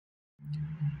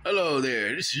Hello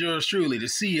there, this is yours truly, the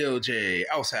CLJ,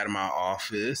 outside of my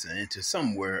office and into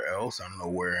somewhere else. I don't know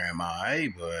where am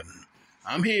I, but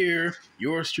I'm here,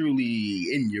 yours truly,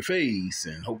 in your face,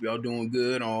 and hope y'all doing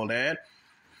good, all that.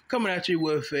 Coming at you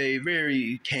with a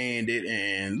very candid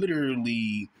and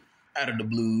literally out of the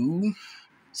blue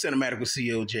cinematic with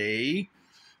CLJ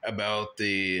about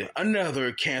the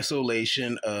another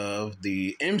cancellation of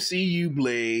the MCU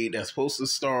Blade that's supposed to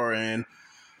star in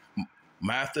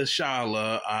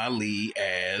Mahershala Ali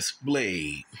as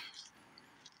Blade.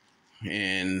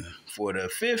 And for the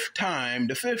fifth time,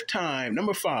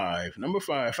 number five,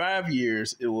 5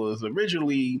 years, it was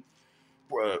originally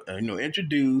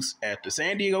introduced at the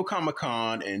San Diego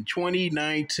Comic-Con in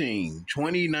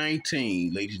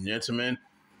 2019, ladies and gentlemen,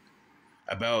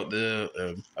 about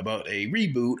a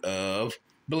reboot of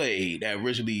Blade that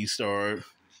originally starred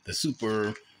the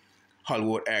super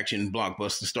Hollywood action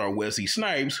blockbuster star Wesley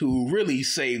Snipes, who really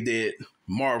saved it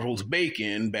Marvel's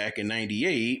bacon back in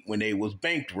 '98 when they was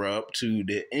bankrupt to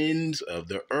the ends of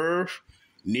the earth.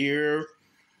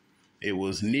 It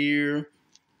was near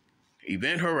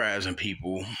Event Horizon,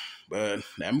 people. But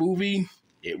that movie,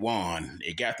 it won.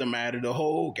 It got them out of the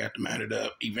hole, got them out of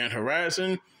the Event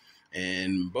Horizon,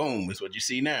 and boom, it's what you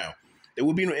see now. There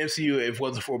would be no MCU if it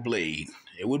wasn't for Blade.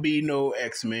 There would be no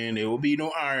X-Men. There would be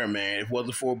no Iron Man if it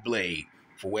wasn't for Blade,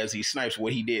 for Wesley Snipes,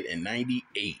 what he did in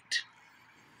 '98.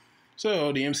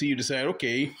 So the MCU decided,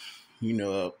 okay,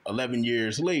 11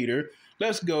 years later,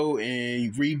 let's go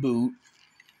and reboot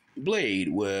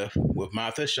Blade with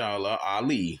Mahershala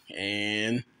Ali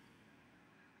and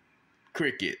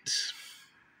crickets,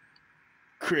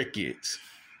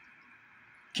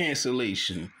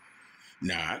 cancellation,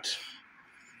 not.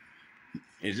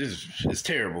 It's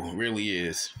terrible. It really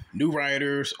is. New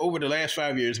writers over the last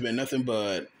 5 years been nothing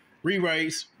but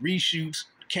rewrites, reshoots,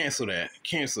 cancel that.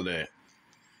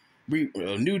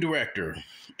 New director,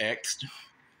 X.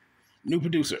 New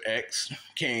producer, X.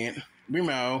 Can't.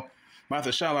 Meanwhile,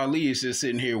 Mahershala Ali is just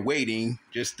sitting here waiting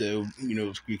just to,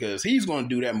 because he's going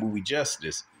to do that movie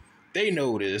justice. They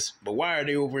know this, but why are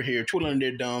they over here twiddling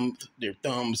their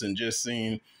thumbs and just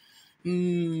saying,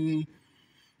 we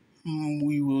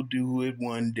will do it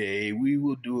one day. We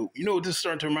will do it. You know what this is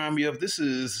starting to remind me of? This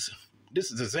is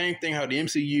the same thing how the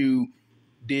MCU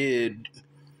did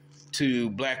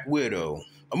to Black Widow.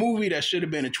 A movie that should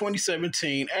have been in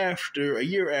 2017 a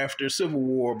year after Civil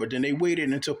War, but then they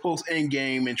waited until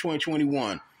post-Endgame in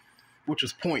 2021, which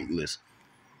was pointless.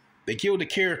 They killed the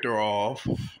character off,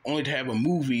 only to have a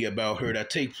movie about her that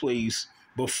takes place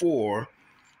before.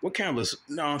 What kind of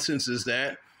nonsense is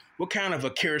that? What kind of a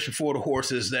carriage before the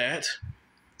horse is that?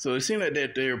 So it seems like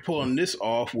that they're pulling this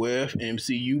off with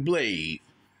MCU Blade.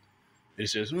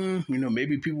 It's just,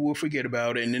 maybe people will forget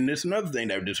about it. And then there's another thing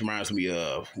that this reminds me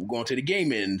of. We're going to the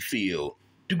gaming field.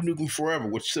 Duke Nukem Forever,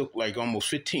 which took like almost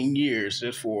 15 years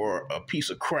just for a piece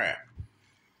of crap.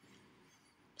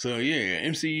 So yeah,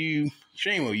 MCU,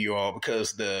 shame on you all,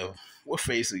 because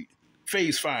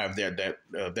phase 5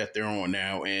 that they're on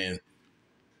now, and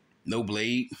no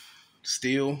Blade.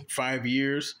 Still 5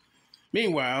 years.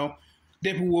 Meanwhile,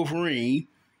 Deadpool Wolverine.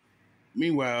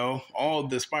 Meanwhile, all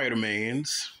the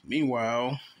Spider-Mans.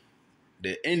 Meanwhile,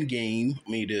 the Endgame.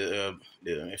 The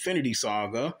Infinity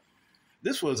Saga.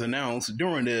 This was announced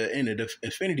during the end of the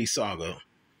Infinity Saga.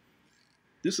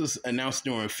 This was announced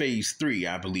during Phase 3,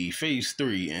 I believe. Phase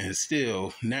 3, and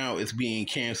still now it's being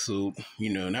canceled.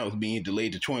 Now it's being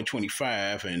delayed to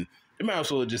 2025, and they might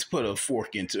as well just put a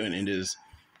fork into it and just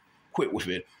quit with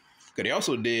it. Because they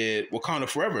also did Wakanda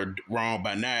Forever wrong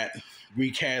by not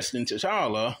recasting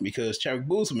T'Challa, because Chadwick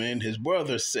Boseman, his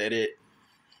brother, said it.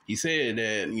 He said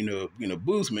that,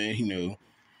 Boseman,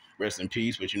 rest in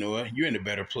peace, but you know what? You're in a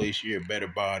better place. You're a better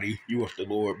body. You're with the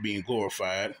Lord being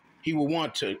glorified. He will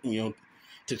want to,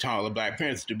 T'Challa, Black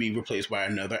Panther, to be replaced by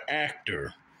another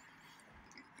actor.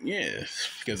 Yes,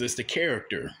 because it's the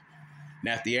character,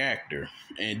 not the actor.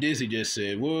 And Disney just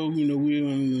said, well,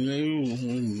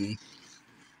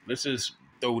 let's just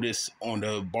throw this on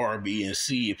the Barbie and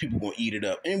see if people gonna eat it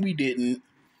up. And we didn't,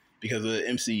 because of the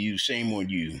MCU. Shame on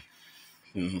you.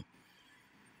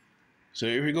 So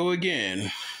here we go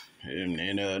again. And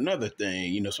another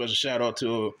thing, special shout out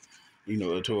to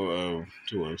a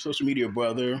social media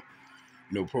brother,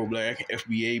 pro-black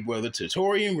FBA brother,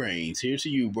 Torian Reigns. Here's to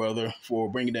you, brother,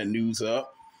 for bringing that news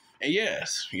up. And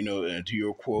yes, to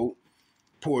your quote,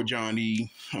 poor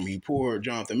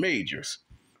Jonathan Majors.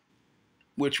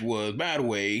 Which was, by the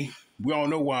way, we all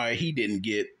know why he didn't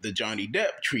get the Johnny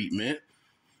Depp treatment,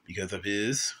 because of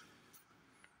his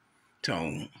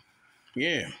tone.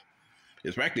 Yeah.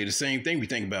 It's practically the same thing we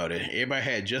think about it. Everybody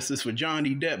had justice for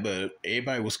Johnny Depp, but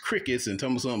everybody was crickets and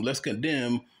told me something, let's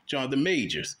condemn Jonathan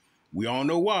Majors. We all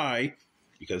know why,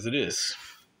 because of this.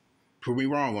 Prove me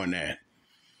wrong on that.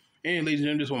 And ladies and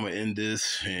gentlemen, just want to end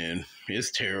this, and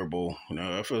it's terrible. You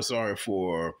know, I feel sorry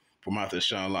for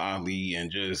Mahershala Ali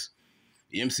and just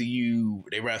the MCU.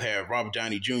 They rather have Robert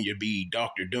Downey Jr. be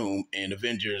Doctor Doom and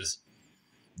Avengers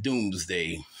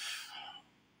Doomsday.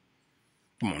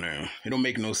 Come on now. It don't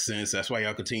make no sense. That's why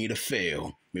y'all continue to fail.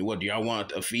 I mean, what, do y'all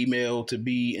want a female to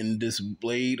be in this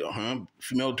Blade?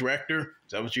 Female director?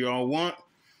 Is that what you all want?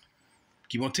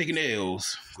 Keep on taking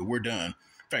L's, but we're done.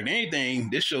 In fact, anything,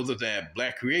 this shows us that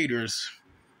black creators,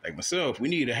 like myself, we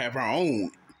need to have our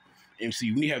own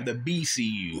MCU. We need to have the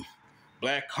BCU,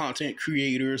 Black Content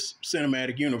Creators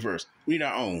Cinematic Universe. We need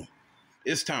our own.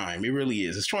 It's time. It really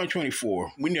is. It's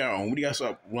 2024. We need our own. We got to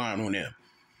start relying on them.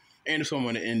 And so I'm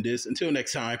going to end this. Until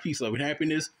next time, peace, love, and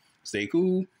happiness. Stay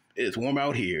cool. It's warm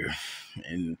out here.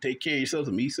 And take care of yourselves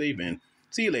and be safe. And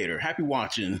see you later. Happy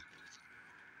watching.